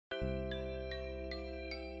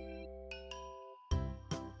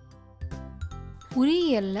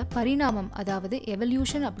உயிரியல்ல பரிணாமம் அதாவது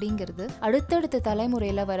எவல்யூஷன் அப்படிங்கிறது அடுத்தடுத்த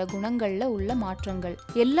தலைமுறையில வர குணங்கள்ல உள்ள மாற்றங்கள்.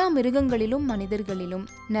 எல்லா மிருகங்களிலும் மனிதர்களிலும்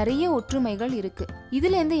நிறைய ஒற்றுமைகள் இருக்கு.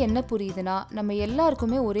 இதுல இருந்து என்ன புரியுதுன்னா நம்ம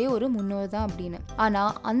எல்லாருக்குமே ஒரே ஒரு முன்னோர் தான் அப்படின்னு. ஆனா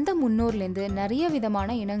அந்த முன்னோர்ல இருந்து நிறைய விதமான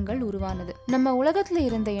இனங்கள் உருவானது. நம்ம உலகத்துல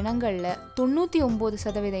இருந்த இனங்கள்ல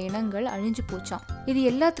 99% இனங்கள் அழிஞ்சு போச்சாம். இது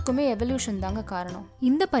எல்லாத்துக்குமே எவல்யூஷன் தாங்க காரணம்.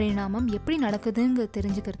 இந்த பரிணாமம் எப்படி நடக்குதுங்க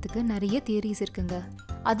தெரிஞ்சுக்கிறதுக்கு நிறைய தியரிஸ் இருக்குங்க.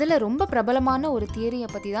 அதுல ரொம்ப பிரபலமான ஒரு தியரியை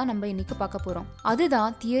பத்தி தான் நம்ம இன்னைக்கு பார்க்க போறோம்.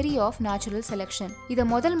 அதுதான் தியரி ஆஃப் நேச்சுரல் செலக்ஷன். இதை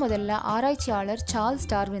முதல்ல ஆராய்ச்சியாளர் சார்ல்ஸ்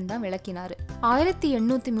டார்வின் தான் விளக்கினாரு.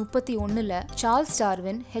 1831 சார்ல்ஸ்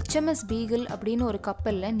டார்வின் HMS பீகிள் அப்படின்னு ஒரு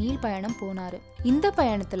கப்பல்ல நீள் பயணம் போனாரு. இந்த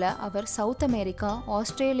பயணத்துல அவர் சவுத் அமெரிக்கா,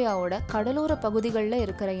 ஆஸ்திரேலியாவோட கடலோர பகுதிகளில்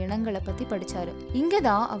இருக்கிற இனங்களை பத்தி படிச்சாரு.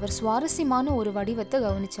 இங்கதான் அவர் சுவாரஸ்யமான ஒரு வடிவத்தை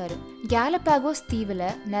கவனிச்சாரு. கேலபாகோஸ் தீவுல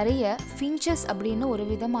நிறைய ஃபின்ச்சஸ் அப்படின்னு ஒரு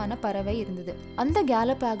விதமான பறவை இருந்தது. அந்த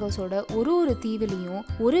கேலபாகோஸோட ஒரு தீவுலையும்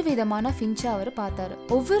ஒரு விதமான ஃபின்ச்சை அவர் பார்த்தாரு.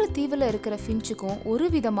 ஒவ்வொரு தீவுல இருக்கிற ஃபின்ச்சுக்கும் ஒரு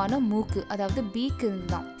விதமான மூக்கு அதாவது பீக்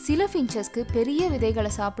இருந்துதான். சில ஃபின்ச்சஸ்க்கு பெரிய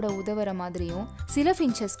விதைகளை சாப்பிட உதவுற மாதிரியும் சில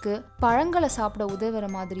ஃபின்ச்சஸ்க்கு பழங்களை சாப்பிட உதவுற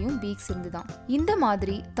மாதிரியும் பீக்ஸ் இருந்துதான். இந்த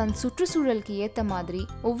மாதிரி தன் சுற்றுச்சூழலுக்கு ஏத்த மாதிரி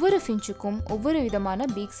ஒவ்வொரு ஃபின்ச்சுக்கும் ஒவ்வொரு விதமான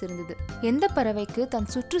பீக்ஸ் இருந்தது. எந்த பறவைக்கு தன்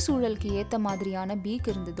சுற்றுச்சூழலுக்கு ஏத்த மாதிரியான பீக்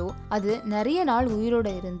இருந்ததோ அது நிறைய நாள் உயிரோட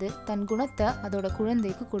இருந்து தன் குணத்தை அதோட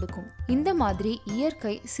குழந்தைக்கு கொடுக்கும். இந்த மாதிரி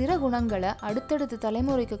இயற்கை சில குணங்களை அடுத்தடுத்த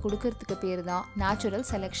தலைமுறைக்கு கொடுக்கறதுக்கு பேர் தான் நேச்சுரல்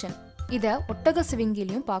செலக்ஷன். இத ஒட்டக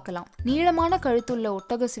சிவிங்கிலையும் பார்க்கலாம். நீளமான கழுத்துள்ள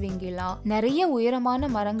ஒட்டக சிவிங்கிலாம் நிறைய உயரமான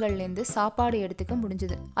மரங்கள்ல இருந்து சாப்பாடு எடுத்துக்க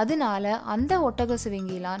முடிஞ்சது. அதனால அந்த ஒட்டக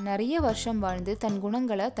சிவிங்கிலாம் நிறைய வருஷம் வாழ்ந்து தன்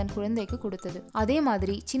குணங்களை தன் குழந்தைக்கு கொடுத்தது. அதே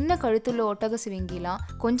மாதிரி சின்ன கழுத்துள்ள ஒட்டக சிவிங்கிலாம்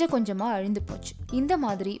கொஞ்சம் கொஞ்சமா அழிந்து போச்சு. இந்த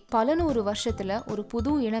மாதிரி பல 100 வருஷத்துல ஒரு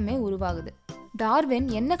புது இனமே உருவாகுது. டார்வின்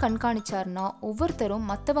என்ன கண்காணிச்சார்னா ஒவ்வொருத்தரும்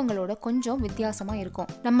மற்றவங்களோட கொஞ்சம் வித்தியாசமா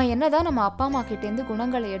இருக்கும். நம்ம என்னதான் நம்ம அப்பா அம்மா கிட்ட இருந்து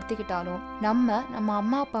குணங்களை எடுத்துக்கிட்டாலும் நம்ம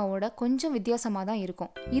அம்மா அப்பாவோட கொஞ்சம் வித்தியாசமா தான்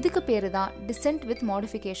இருக்கும். இதுக்கு பேரு தான் டிசென்ட் வித்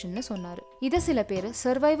மாடிஃபிகேஷன் சொன்னாரு. இதை சில பேர்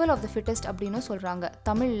சர்வைவல் ஆஃப் த ஃபிட்டஸ்ட் அப்படின்னு சொல்றாங்க.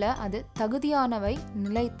 தமிழ்ல அது தகுதியானவை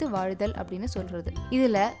நிலைத்து வாழ்தல் அப்படின்னு சொல்றது.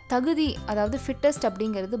 இதுல தகுதி அதாவது ஃபிட்டஸ்ட்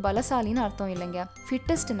அப்படிங்கிறது பலசாலின்னு அர்த்தம் இல்லைங்க.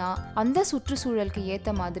 ஃபிட்டஸ்ட்னா அந்த சுற்றுச்சூழலுக்கு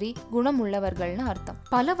ஏத்த மாதிரி குணம் உள்ளவர்கள்னு அர்த்தம்.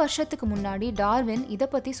 பல வருஷத்துக்கு முன்னாடி டார்வின் இதை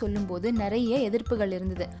பத்தி சொல்லும் போது நிறைய எதிர்ப்புகள்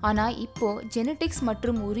இருந்தது. ஆனா இப்போ ஜெனடிக்ஸ்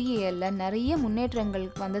மற்றும் உயிரியல்ல நிறைய முன்னேற்றங்கள்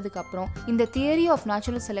வந்ததுக்கு அப்புறம் இந்த தியரி ஆஃப்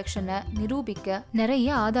நேச்சுரல் செலக்ஷனை நிரூபிக்க நிறைய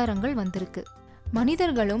ஆதாரங்கள் வந்திருக்கு.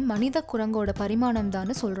 மனிதர்களும் மனித குரங்கோட பரிமாணம்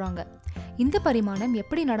தான் சொல்றாங்க. இந்த பரிமாணம்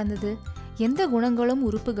எப்படி நடந்தது? எந்த குணங்களும்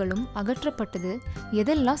உறுப்புகளும் அகற்றப்பட்டது?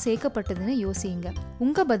 எதெல்லாம் சேர்க்கப்பட்டதுன்னு யோசிங்க.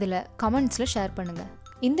 உங்க பதில கமெண்ட்ஸ்ல ஷேர் பண்ணுங்க.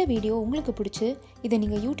 இந்த வீடியோ உங்களுக்கு பிடிச்சி இதை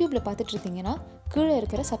நீங்கள் யூடியூப்பில் பார்த்துட்டு இருந்தீங்கன்னா கீழே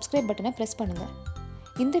இருக்கிற சப்ஸ்கிரைப் பட்டனை ப்ரெஸ் பண்ணுங்கள்.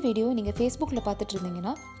 இந்த வீடியோ நீங்கள் ஃபேஸ்புக்கில் பார்த்துட்டு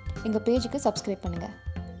இருந்தீங்கன்னா எங்கள் பேஜுக்கு சப்ஸ்கிரைப் பண்ணுங்கள்.